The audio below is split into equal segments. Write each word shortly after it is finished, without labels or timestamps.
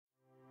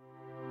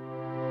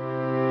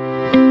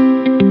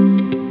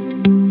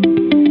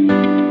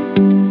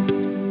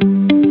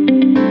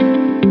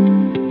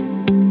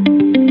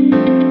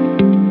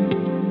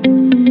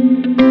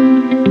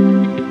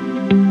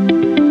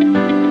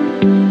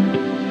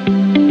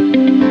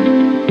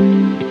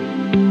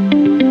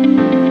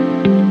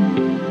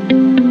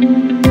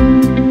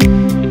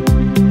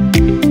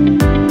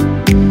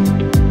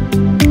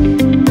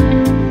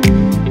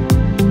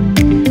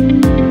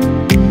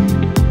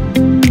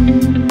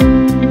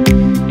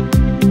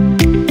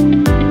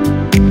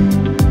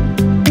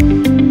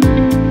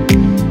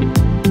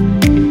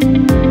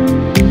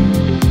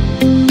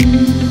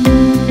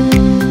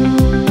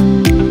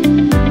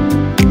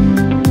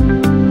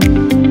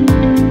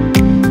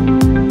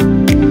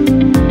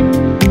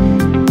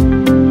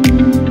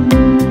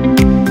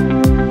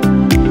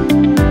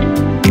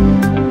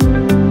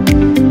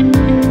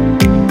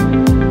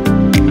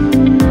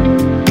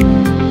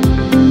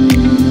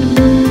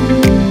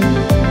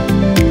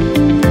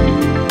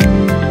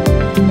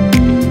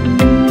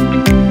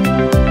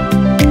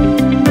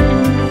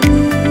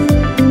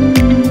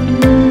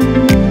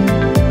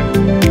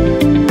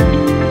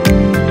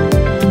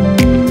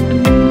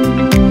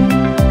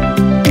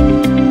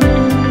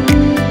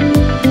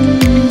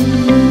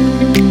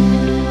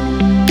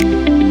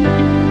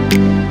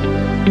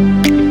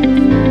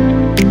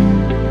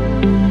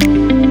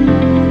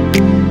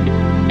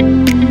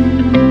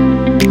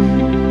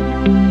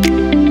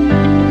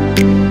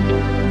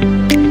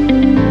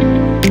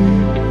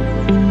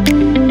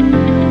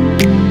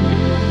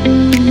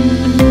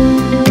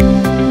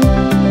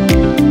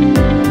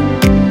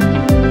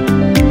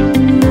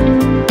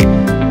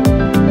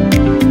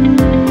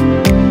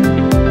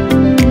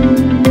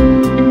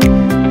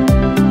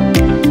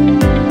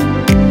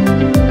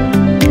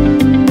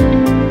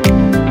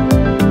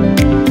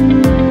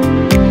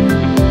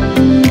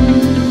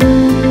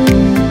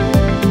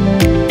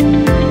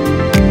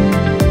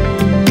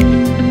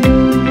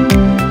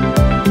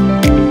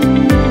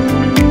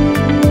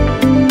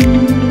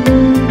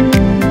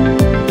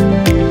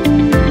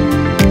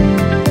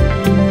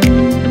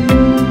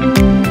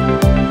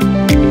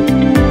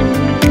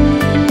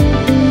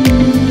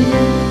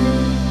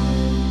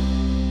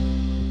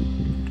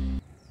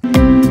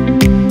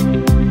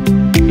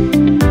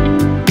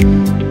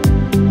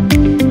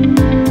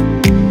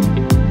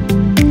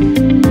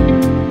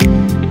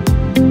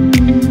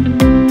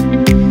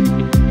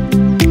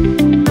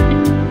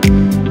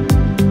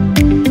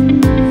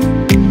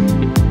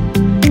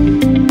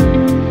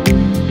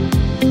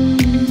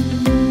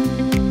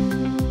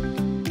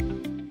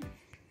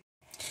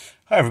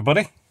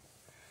everybody,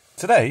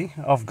 today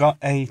I've got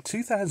a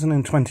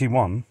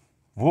 2021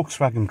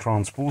 Volkswagen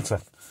Transporter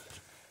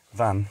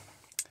van.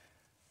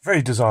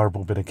 Very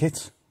desirable bit of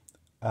kit.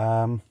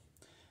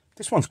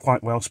 This one's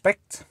quite well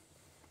spec'd.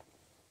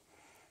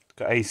 It's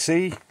got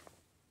AC,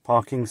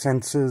 parking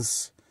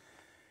sensors,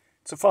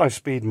 it's a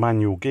 5-speed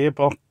manual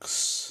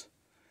gearbox,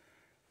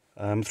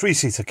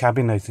 3-seater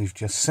cabin as you've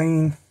just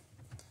seen,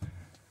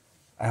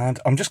 and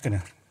I'm just going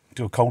to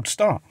do a cold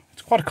start.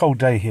 It's quite a cold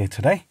day here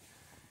today.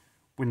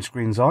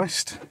 Windscreen's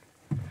iced,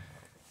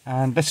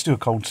 and let's do a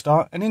cold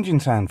start and engine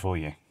sound for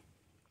you.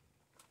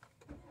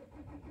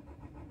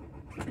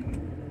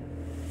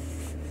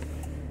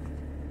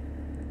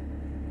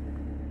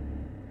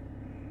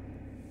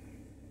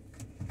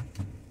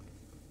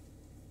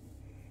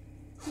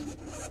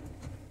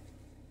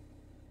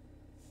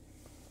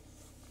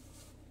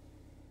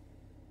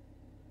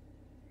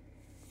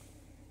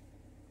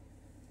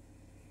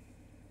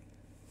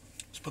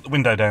 Let's put the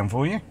window down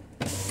for you.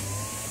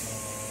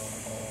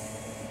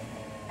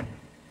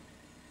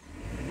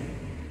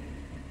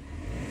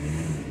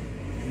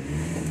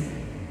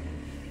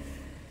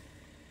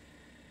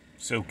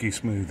 Silky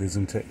smooth,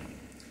 isn't it?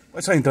 Well,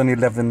 it's only done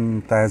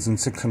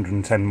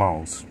 11,610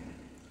 miles,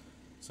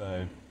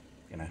 so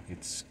you know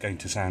it's going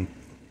to sound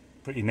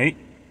pretty neat.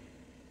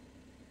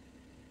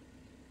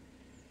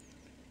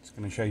 It's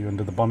going to show you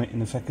under the bonnet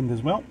in a second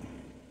as well.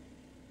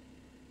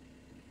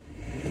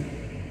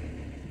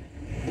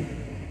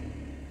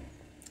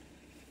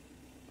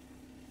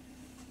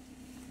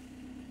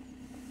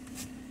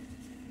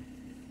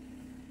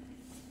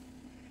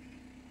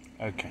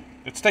 Okay,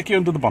 let's take you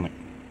under the bonnet.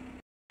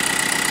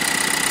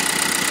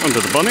 Under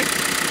the bonnet.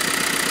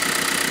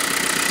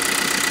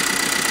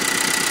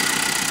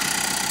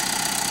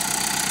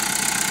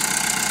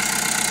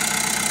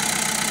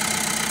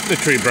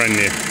 Literally brand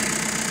new.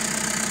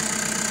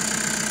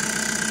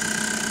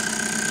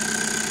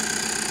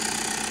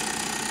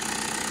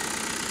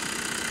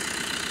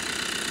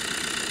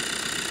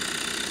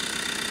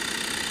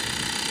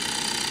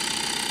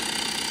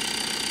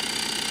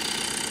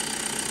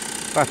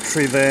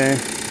 Battery there,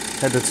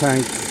 header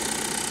tank,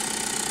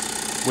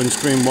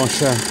 windscreen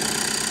washer.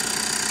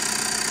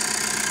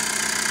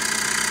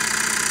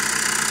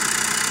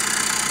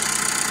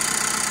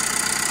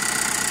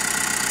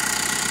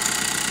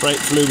 Brake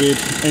fluid,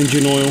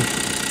 engine oil.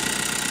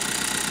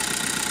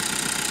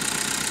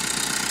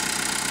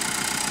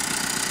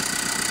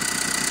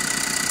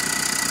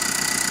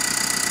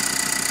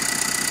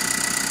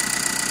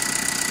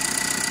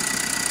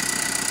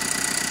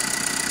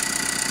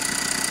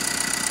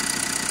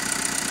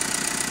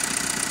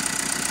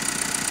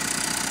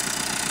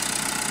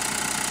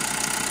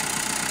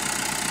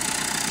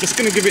 Just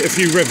going to give it a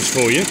few revs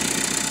for you.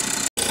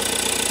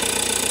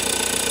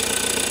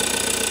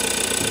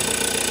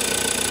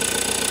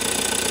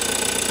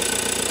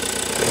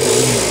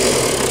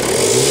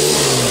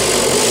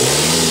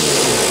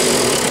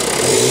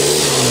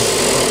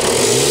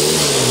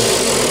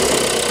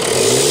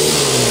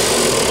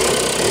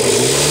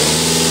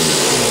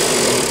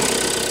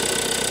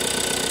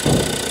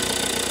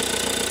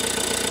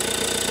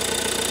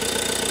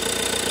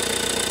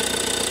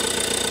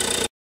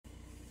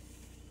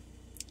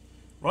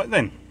 Right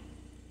then,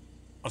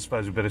 I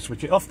suppose we better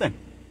switch it off then.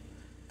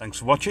 Thanks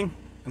for watching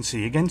and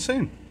see you again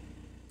soon.